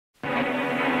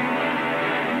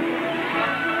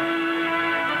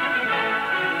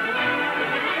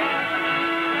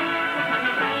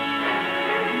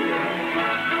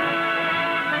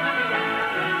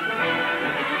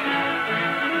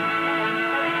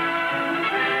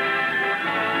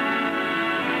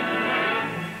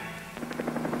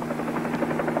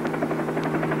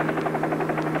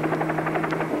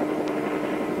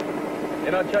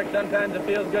Chuck, sometimes it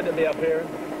feels good to be up here,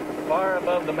 far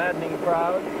above the maddening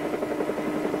crowd.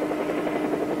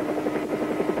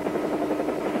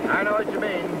 I know what you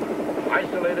mean.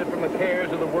 Isolated from the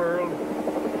cares of the world.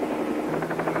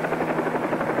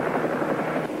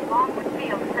 Longwood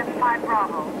Field, 75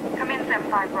 Bravo. Come in,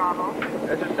 75 Bravo.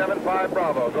 This is 75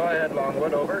 Bravo. Go ahead,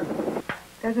 Longwood. Over.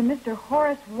 There's a Mr.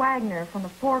 Horace Wagner from the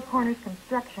Four Corners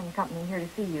Construction Company here to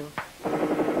see you.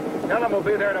 Tell him we'll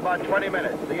be there in about 20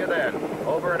 minutes. See you then.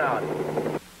 Over and out.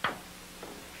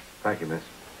 Thank you, miss.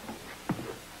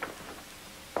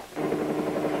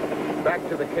 Back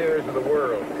to the cares of the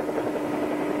world.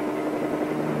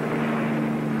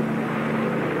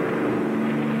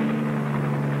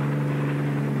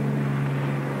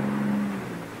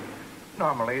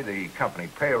 Normally, the company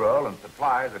payroll and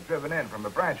supplies are driven in from a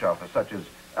branch office such as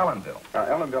Ellenville.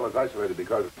 Ellenville is isolated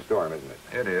because of the storm, isn't it?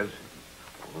 It is.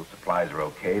 Well, those supplies are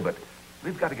okay, but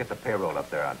we've got to get the payroll up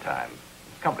there on time.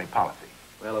 It's company policy.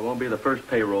 Well, it won't be the first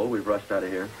payroll we've rushed out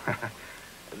of here.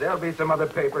 There'll be some other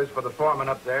papers for the foreman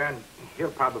up there, and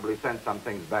he'll probably send some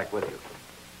things back with you.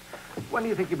 When do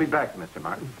you think you'll be back, Mr.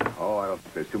 Martin? Oh, I don't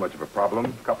think there's too much of a problem.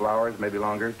 A couple hours, maybe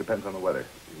longer. Depends on the weather.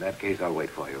 In that case, I'll wait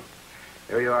for you.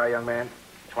 Here you are, young man.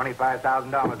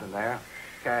 $25,000 in there.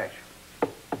 Cash.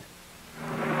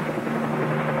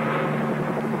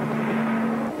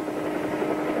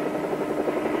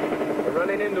 We're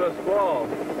running into a squall.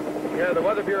 Yeah, the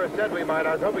Weather Bureau said we might.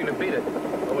 I was hoping to beat it,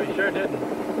 but we sure didn't.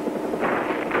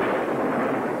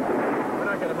 We're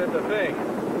not going to miss a thing.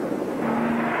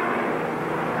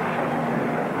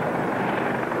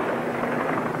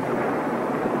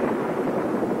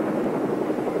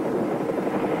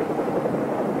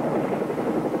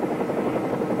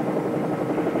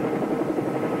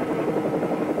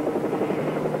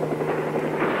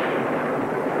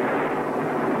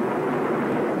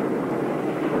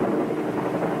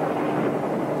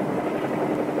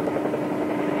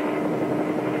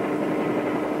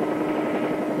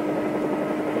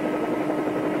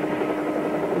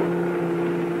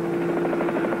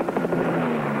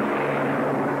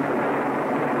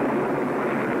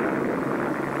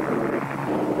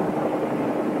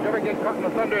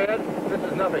 Thunderhead, this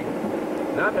is nothing.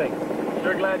 Nothing.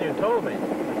 Sure glad you told me.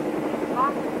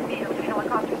 Longwood Field,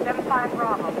 helicopter 75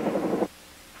 Bravo.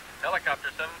 Helicopter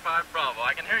 75 Bravo.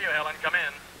 I can hear you, Helen. Come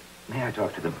in. May I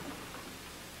talk to them?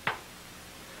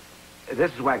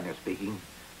 This is Wagner speaking.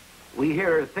 We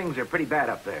hear things are pretty bad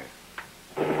up there.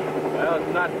 Well,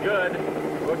 it's not good.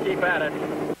 We'll keep at it.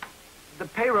 The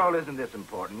payroll isn't this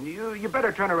important. You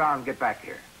better turn around and get back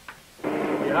here.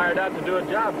 We hired out to do a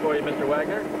job for you, Mr.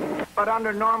 Wagner. But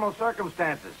under normal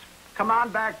circumstances. Come on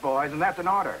back, boys, and that's an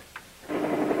order.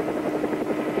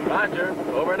 Roger.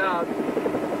 Over and out.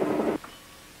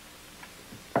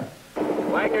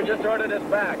 Wagner just ordered us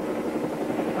back.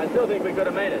 I still think we could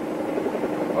have made it.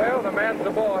 Well, the man's the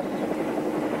boss.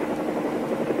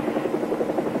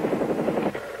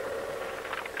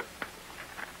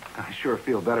 I sure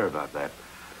feel better about that.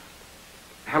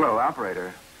 Hello,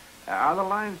 operator. Are the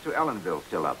lines to Ellenville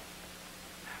still up?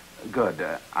 Good.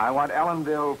 I want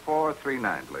Ellenville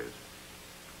 439, please.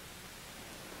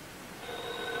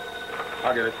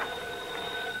 I'll get it.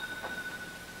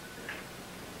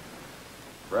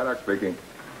 Braddock speaking.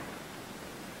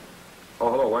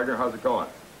 Oh, hello, Wagner. How's it going?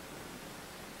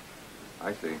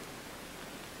 I see.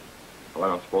 Well, I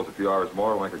don't suppose a few hours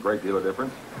more will make a great deal of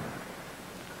difference.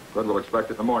 Good, we'll expect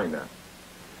it in the morning then.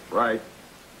 Right.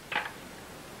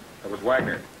 That was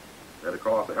Wagner. They had to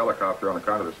call off the helicopter on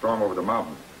account of the storm over the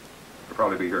mountains. They'll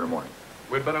probably be here in the morning.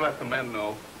 We'd better let the men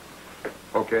know.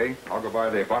 Okay, I'll go by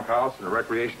the bunkhouse and the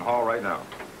recreation hall right now.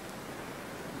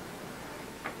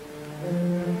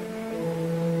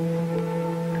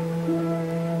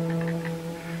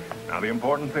 Now, the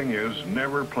important thing is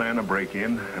never plan a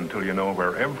break-in until you know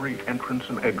where every entrance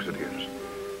and exit is.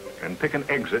 And pick an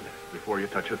exit before you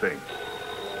touch a thing.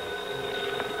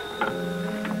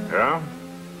 Yeah?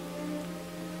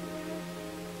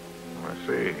 I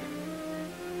see.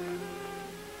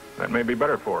 That may be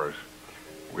better for us.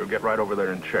 We'll get right over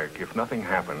there and check. If nothing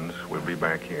happens, we'll be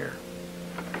back here.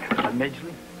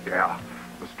 Midgley? Yeah.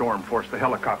 The storm forced the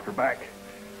helicopter back.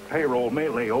 Payroll may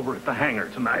lay over at the hangar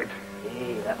tonight.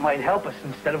 Hey, that might help us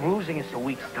instead of losing us a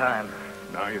week's time.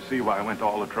 Now you see why I went to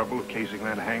all the trouble of casing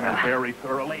that hangar very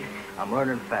thoroughly. I'm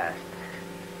learning fast.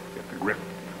 Get the grip.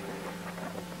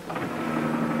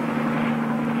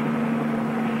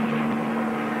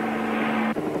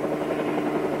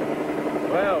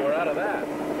 Well, we're out of that.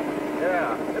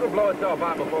 Yeah, it'll blow itself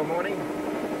out before morning.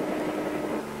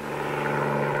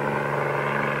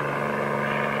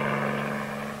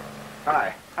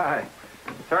 Hi. Hi.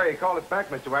 Sorry you called us back,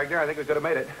 Mr. Wagner. I think we could have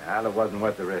made it. Well, it wasn't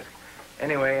worth the risk.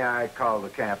 Anyway, I called the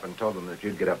camp and told them that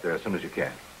you'd get up there as soon as you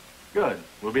can. Good.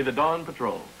 We'll be the dawn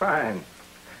patrol. Fine.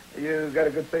 You got a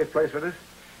good safe place for this?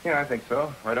 Yeah, I think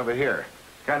so. Right over here.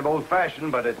 It's kind of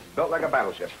old-fashioned, but it's built like a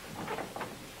battleship.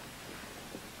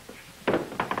 Well,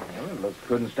 it looks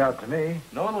good and stout to me.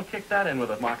 No one will kick that in with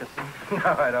a moccasin.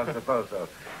 No, I don't suppose so.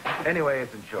 Anyway,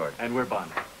 it's insured. And we're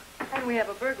bonded. And we have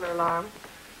a burglar alarm.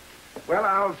 Well,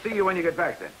 I'll see you when you get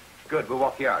back then. Good, we'll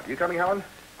walk you out. You coming, Helen?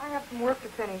 I have some work to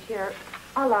finish here.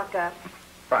 I'll lock up.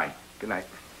 Fine. Good night.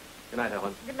 Good night,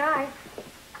 Helen. Good night.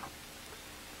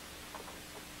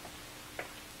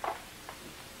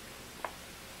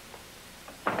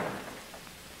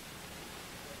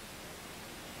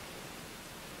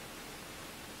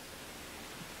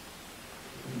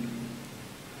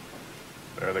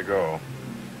 There they go.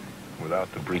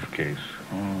 Without the briefcase.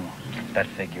 That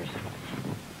figures.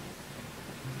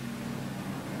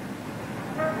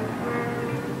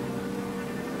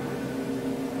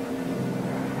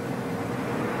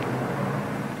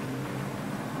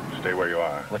 Stay where you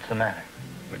are. What's the matter?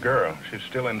 The girl, she's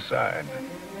still inside.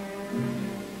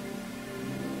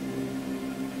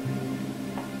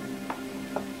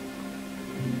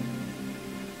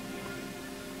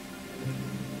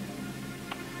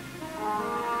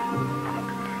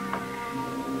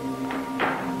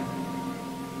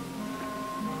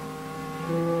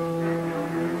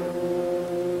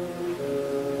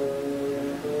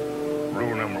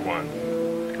 Rule number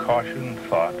 1, caution,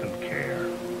 thought, and care.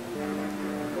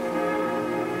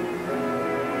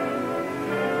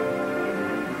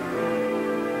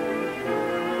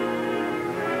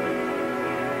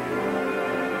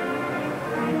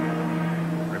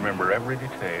 Remember every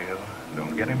detail.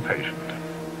 Don't get impatient.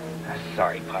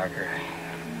 Sorry, Parker.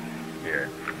 Here.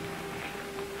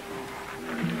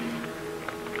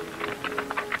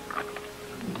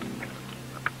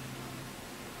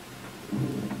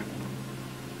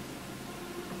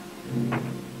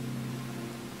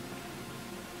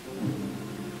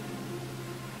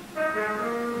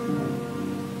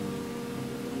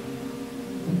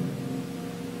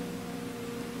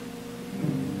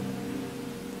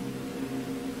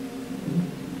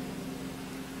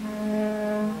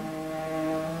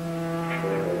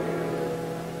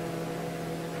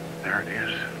 There it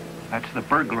is. That's the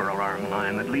burglar alarm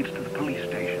line that leads to the police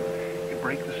station. You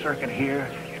break the circuit here,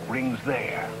 it rings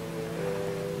there.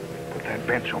 Put that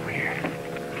bench over here.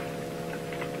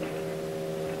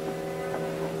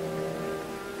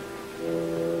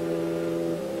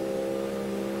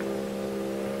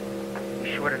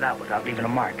 You shorted out without leaving a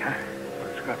mark, huh?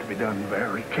 It's got to be done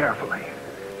very carefully.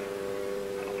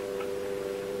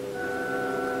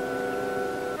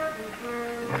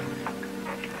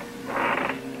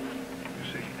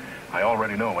 I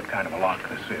already know what kind of a lock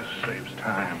this is. Saves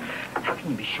time. How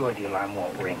can you be sure the alarm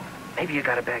won't ring? Maybe you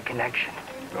got a bad connection.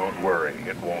 Don't worry,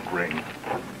 it won't ring.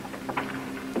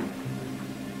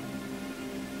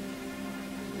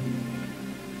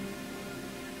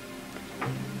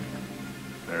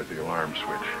 There's the alarm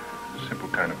switch. Simple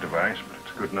kind of device, but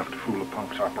it's good enough to fool the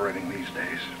punks operating these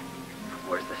days.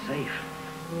 Where's the safe?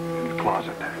 In the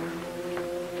closet.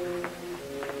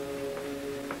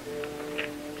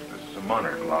 A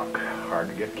monitored lock. Hard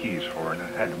to get keys for, and I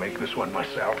had to make this one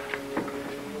myself.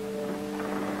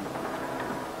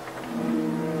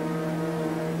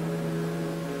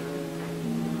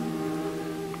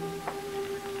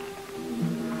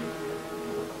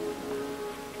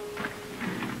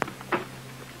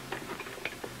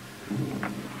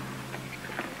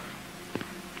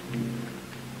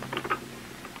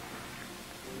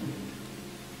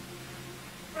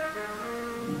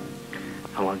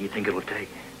 How long do you think it'll take?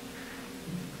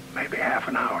 Maybe half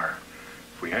an hour.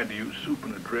 If we had to use soup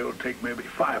and a drill, it'd take maybe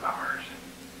 5 hours.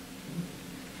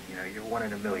 You know, you're 1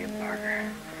 in a million,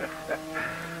 Parker.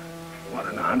 1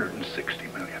 in 160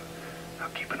 million. Now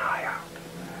keep an eye out.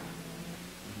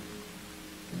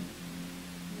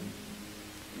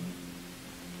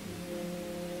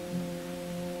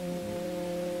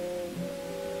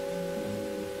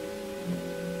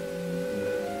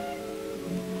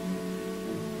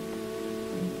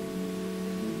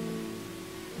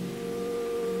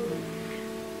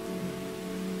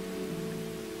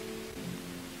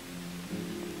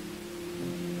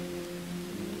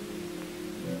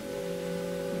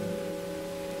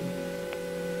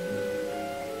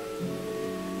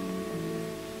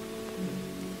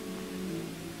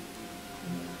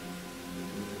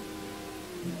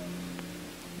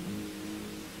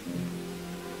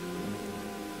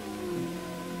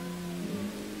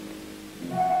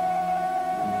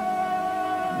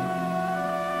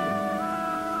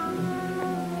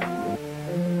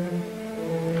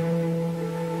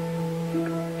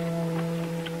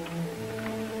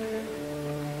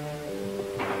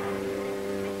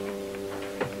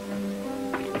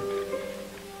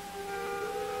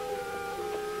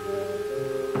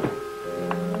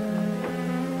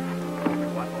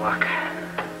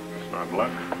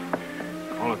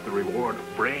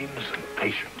 brains and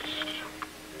patience.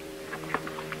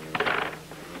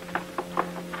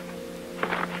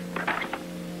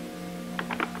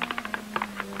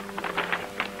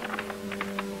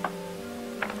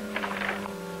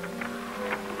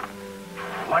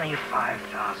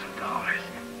 $25,000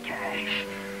 cash.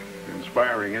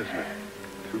 Inspiring, isn't it?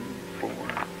 2, 4,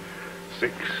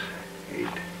 6, 8,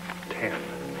 10.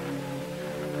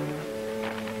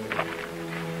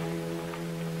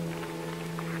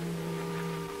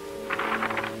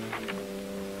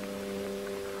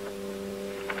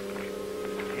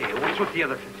 Hey, what's with the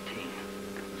other 15?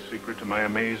 The secret to my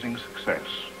amazing success.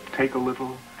 Take a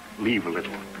little, leave a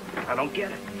little. I don't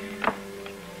get it.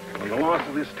 When the loss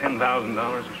of this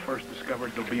 $10,000 is first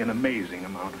discovered, there'll be an amazing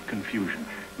amount of confusion.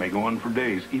 It may go on for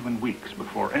days, even weeks,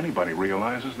 before anybody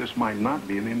realizes this might not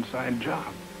be an inside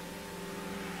job.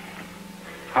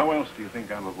 How else do you think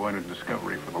I've avoided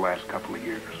discovery for the last couple of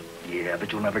years? Yeah,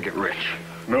 but you'll never get rich.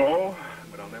 No,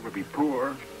 but I'll never be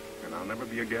poor, and I'll never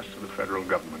be a guest of the federal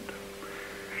government.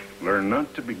 Learn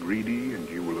not to be greedy, and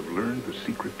you will have learned the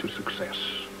secret to success.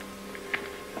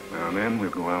 Now and then,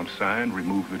 we'll go outside,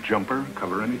 remove the jumper,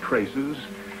 cover any traces,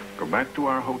 go back to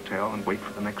our hotel, and wait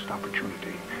for the next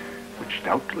opportunity, which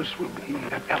doubtless will be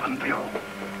at Ellenville.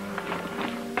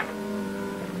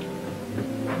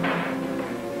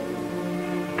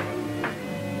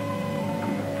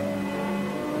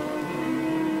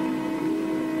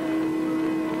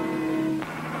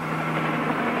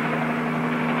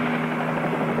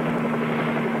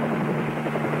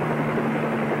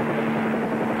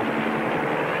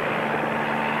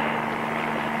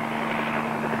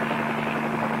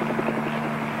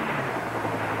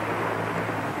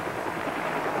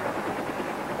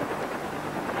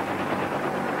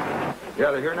 Yeah,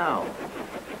 they're here now.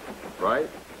 Right?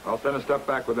 I'll send the stuff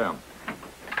back with them.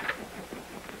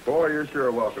 Boy, you're sure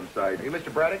a welcome sight. Are you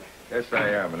Mr. Braddock? Yes, I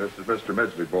am, and this is Mr.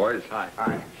 Midgley, boys. Hi.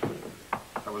 Hi.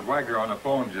 I was Wagner on the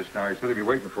phone just now. He said he'd be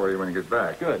waiting for you when he gets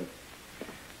back. Good.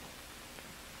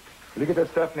 Did you get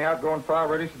that stuff in the outgoing file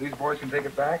ready so these boys can take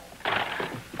it back?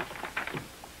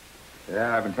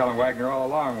 Yeah, I've been telling Wagner all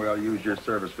along we'll use your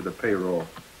service for the payroll.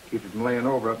 Keep it from laying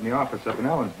over up in the office up in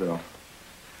Ellensville.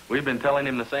 We've been telling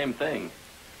him the same thing.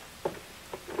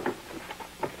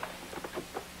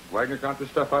 Wagner count this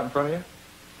stuff out in front of you?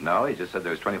 No, he just said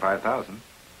there was 25,000.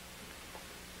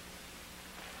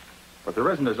 But there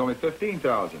isn't. There's only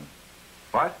 15,000.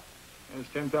 What? There's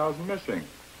 10,000 missing.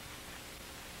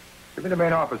 Get me to the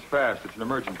main office fast. It's an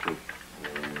emergency.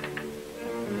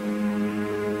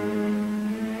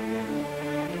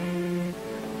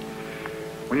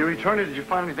 When you returned it, did you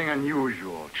find anything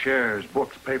unusual? Chairs,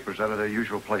 books, papers out of their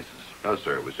usual places? No,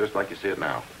 sir. It was just like you see it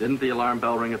now. Didn't the alarm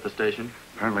bell ring at the station?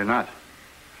 Apparently not.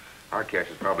 Our cash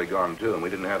is probably gone, too, and we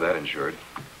didn't have that insured.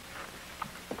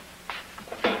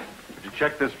 Would you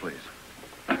check this, please?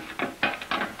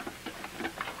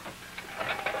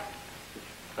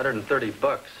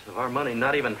 $130 of our money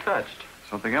not even touched.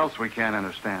 Something else we can't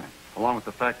understand, along with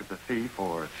the fact that the thief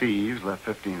or thieves left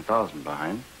 15,000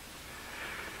 behind.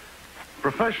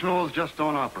 Professionals just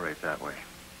don't operate that way.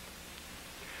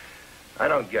 I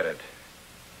don't get it.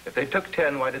 If they took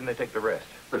 10, why didn't they take the rest?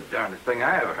 The darndest thing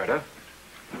I ever heard of.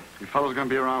 You fellows gonna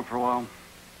be around for a while?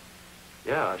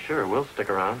 Yeah, sure, we'll stick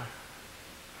around.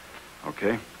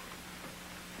 Okay.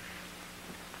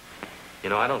 You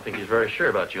know, I don't think he's very sure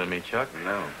about you and me, Chuck.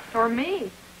 No. Or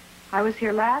me. I was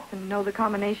here last and know the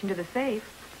combination to the safe.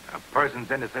 A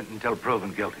person's innocent until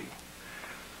proven guilty.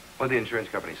 What did the insurance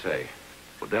company say?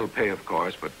 Well, they'll pay, of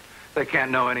course, but they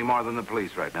can't know any more than the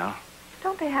police right now.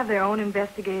 Don't they have their own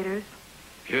investigators?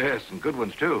 Yes, and good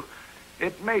ones, too.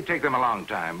 It may take them a long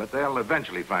time, but they'll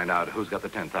eventually find out who's got the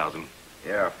 10,000.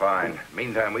 Yeah, fine.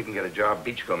 Meantime, we can get a job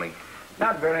beachcombing.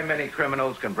 Not very many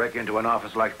criminals can break into an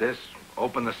office like this,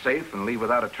 open the safe, and leave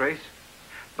without a trace.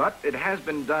 But it has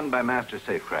been done by master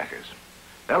safecrackers.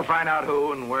 They'll find out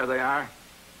who and where they are.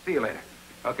 See you later.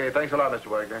 Okay, thanks a lot, Mr.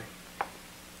 Wagner.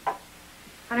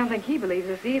 I don't think he believes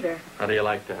us either. How do you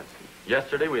like that?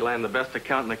 Yesterday, we landed the best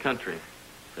account in the country.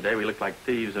 Today, we look like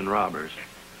thieves and robbers.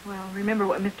 Well, remember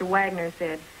what Mr. Wagner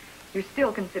said. You're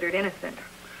still considered innocent.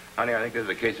 Honey, I think this is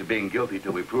a case of being guilty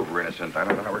till we prove we're innocent. I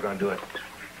don't know how we're going to do it.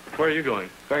 Where are you going?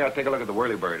 Going out to take a look at the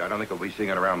Whirlybird. I don't think we'll be seeing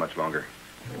it around much longer.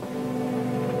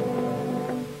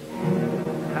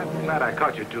 I'm glad I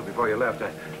caught you two before you left.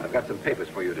 I've got some papers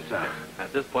for you to sign.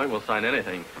 At this point, we'll sign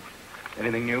anything.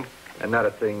 Anything new? And not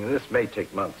a thing. This may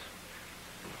take months.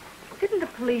 Didn't the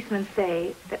policeman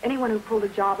say that anyone who pulled a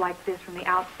job like this from the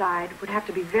outside would have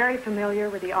to be very familiar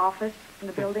with the office and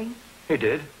the building? He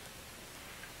did.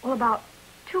 Well, about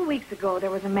 2 weeks ago,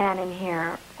 there was a man in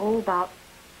here, about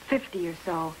 50 or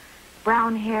so.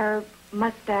 Brown hair,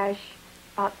 mustache,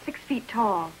 about 6 feet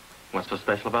tall. What's so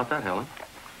special about that, Helen?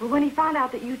 Well, when he found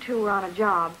out that you two were on a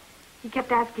job, he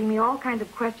kept asking me all kinds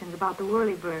of questions about the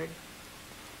Whirlybirds.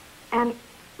 And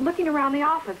looking around the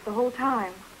office the whole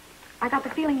time. I got the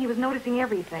feeling he was noticing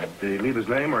everything. Did he leave his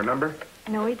name or number?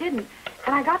 No, he didn't.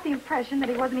 And I got the impression that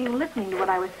he wasn't even listening to what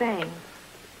I was saying.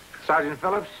 Sergeant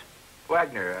Phillips,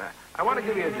 Wagner, I want to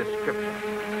give you a description.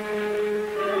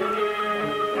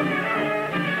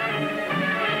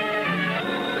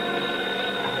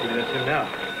 Maybe that's him now.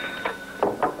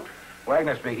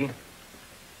 Wagner speaking.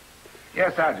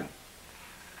 Yes, Sergeant.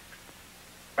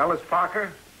 Ellis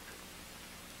Parker?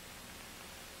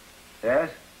 Yes?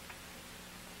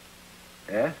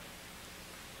 Yes?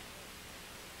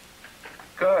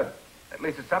 Good. At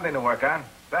least it's something to work on.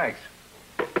 Thanks.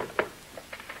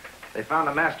 They found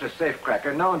a master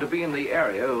safecracker known to be in the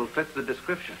area who fits the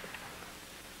description.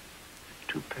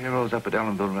 2 payrolls up at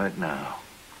Ellenville right now.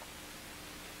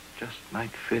 Just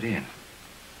might fit in.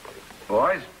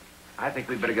 Boys, I think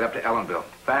we'd better get up to Ellenville.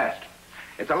 Fast.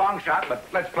 It's a long shot, but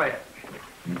let's play it.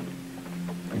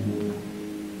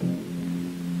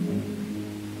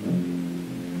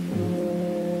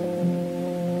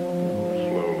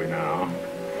 Slowly now.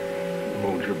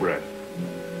 Hold your breath.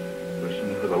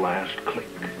 Listen for the last click.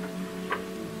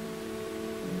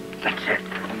 That's it.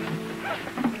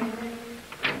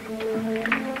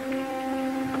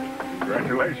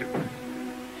 Congratulations.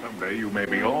 Someday you may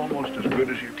be almost as good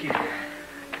as your keeper.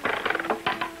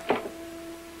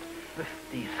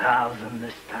 50,000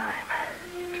 this time.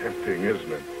 Tempting,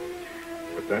 isn't it?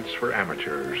 But that's for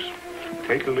amateurs.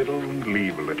 Take a little and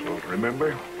leave a little,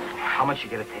 remember? How much you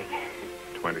gonna take?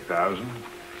 20,000.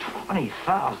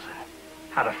 20,000?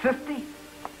 Out of 50?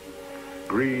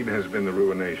 Greed has been the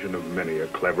ruination of many a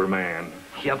clever man.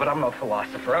 Yeah, but I'm no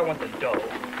philosopher. I want the dough.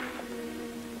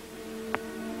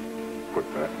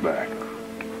 Put that back.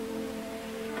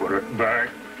 Put it back.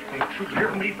 Don't you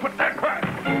hear me? Put that back.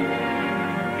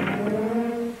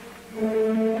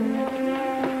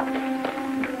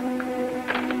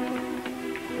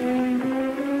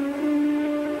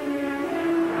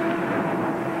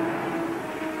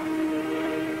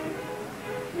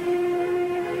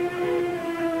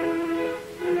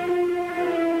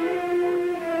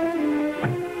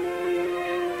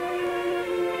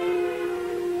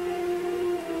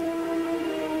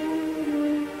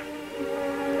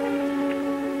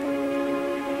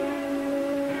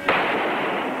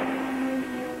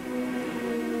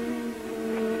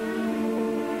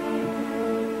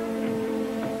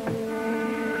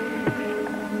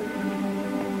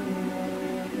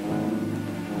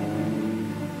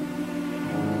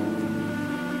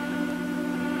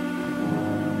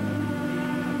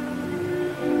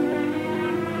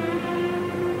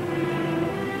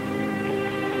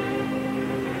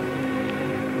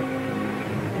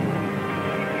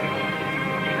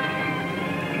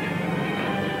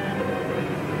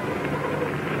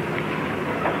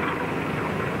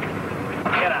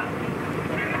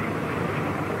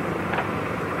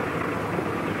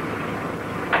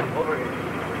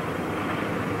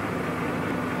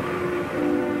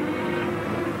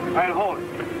 I'll hold it.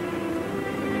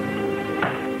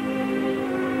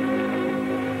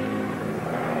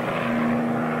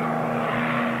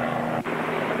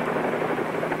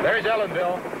 There's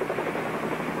Ellenville.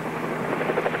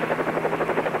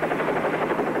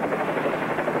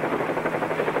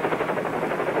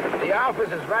 The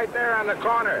office is right there on the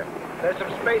corner. There's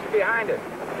some space behind it.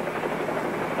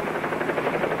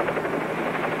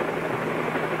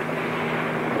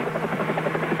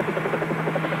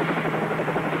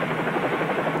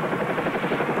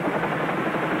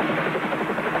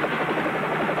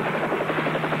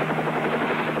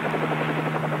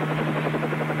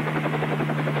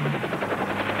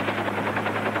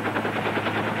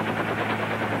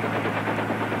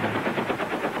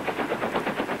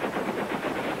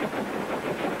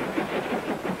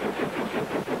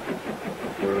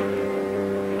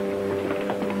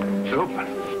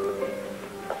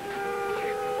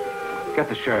 Get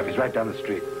the sheriff. He's right down the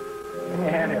street. Give me a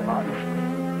hand here, Martin.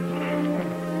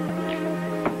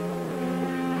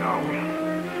 No.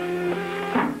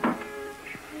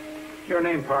 Your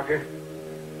name, Parker?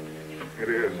 It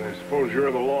is. I suppose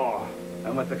you're the law.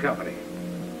 I'm with the company.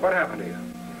 What happened to you?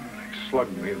 He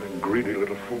slugged me, the greedy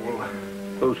little fool.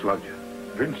 Who slugged you?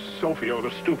 Vince Sofio,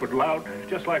 the stupid lout,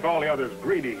 just like all the others,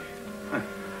 greedy.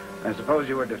 I suppose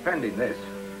you were defending this.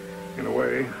 In a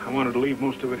way, I wanted to leave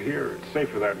most of it here. It's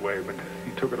safer that way, but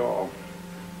he took it all.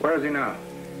 Where is he now?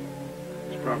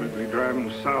 He's probably driving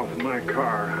south in my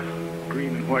car.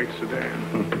 Green and white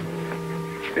sedan.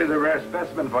 Here's a rare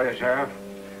specimen for you, Sheriff.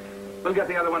 We'll get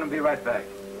the other one and be right back.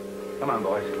 Come on,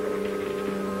 boys.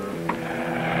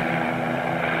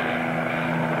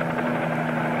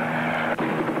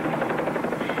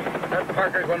 That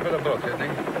Parker's one for the books, isn't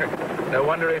he? No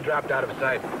wonder he dropped out of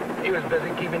sight. He was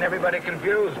busy keeping everybody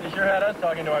confused. He sure had us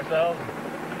talking to ourselves.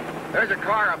 There's a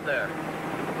car up there.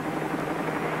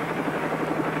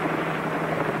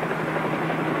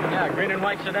 Yeah, green and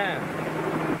white sedan.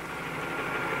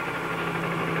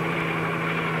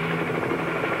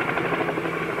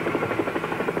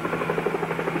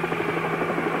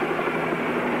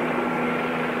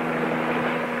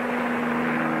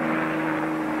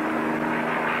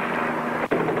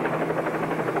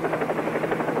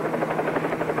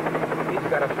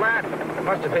 Got a flat.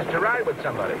 Must have hitched a ride with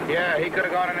somebody. Yeah, he could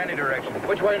have gone in any direction.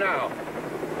 Which way now?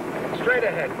 Straight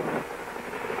ahead.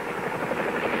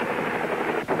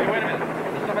 Hey, wait a minute.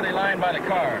 There's somebody lying by the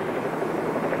car.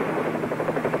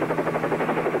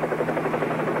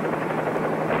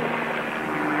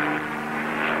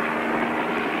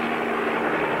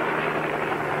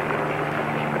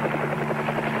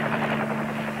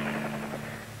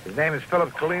 His name is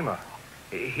Philip Kalima.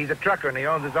 He's a trucker and he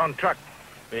owns his own truck.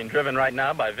 Being driven right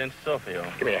now by Vince Sofio.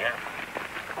 Give me a hand.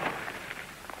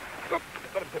 Look,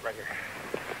 let him sit right here.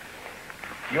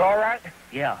 You all right?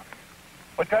 Yeah.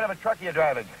 What kind of a truck are you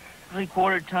driving?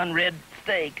 3/4-ton red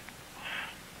steak.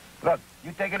 Look,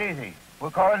 you take it easy.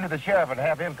 We'll call into the sheriff and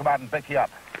have him come out and pick you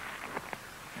up.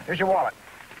 Here's your wallet.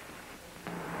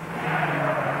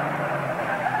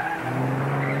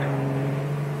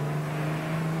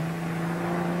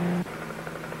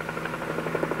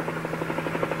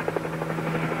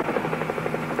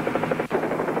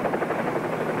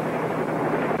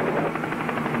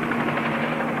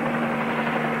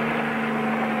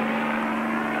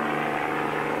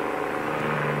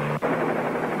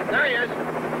 There he is.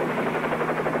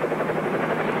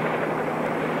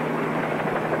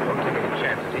 Don't take any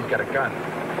chances. He's got a gun.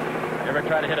 You ever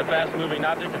try to hit a fast-moving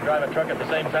object and drive a truck at the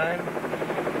same time?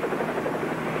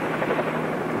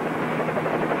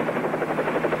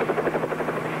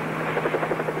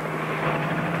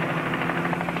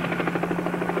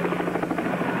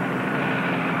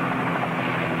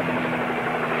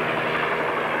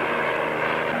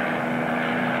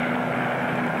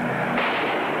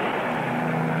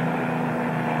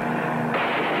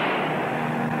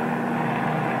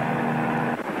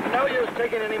 No use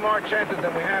taking any more chances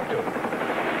than we have to.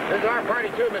 This is our party,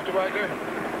 too, Mr. Wagner.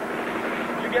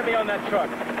 You get me on that truck.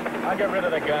 I'll get rid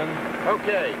of the gun.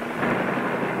 Okay.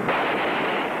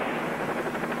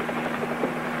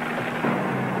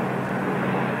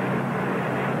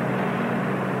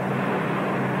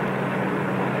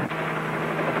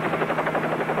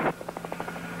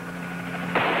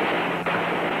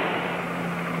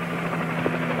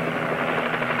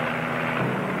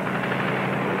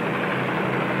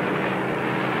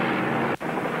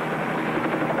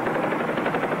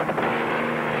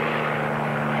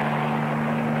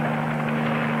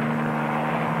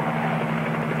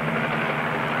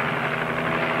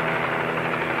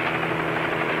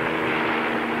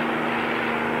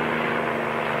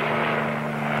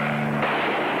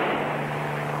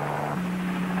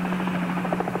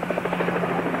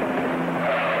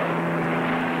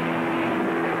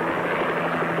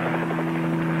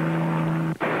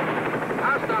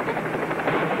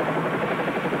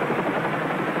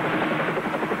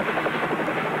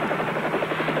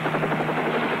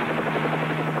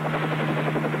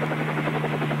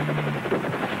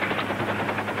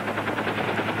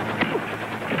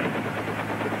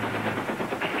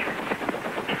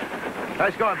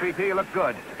 Nice going, PT. You look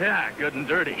good. Yeah, good and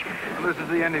dirty. Well, this is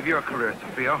the end of your career,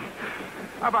 Sofio.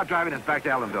 How about driving us back to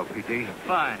Ellenville, PT?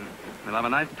 Fine. We'll have a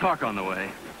nice talk on the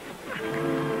way.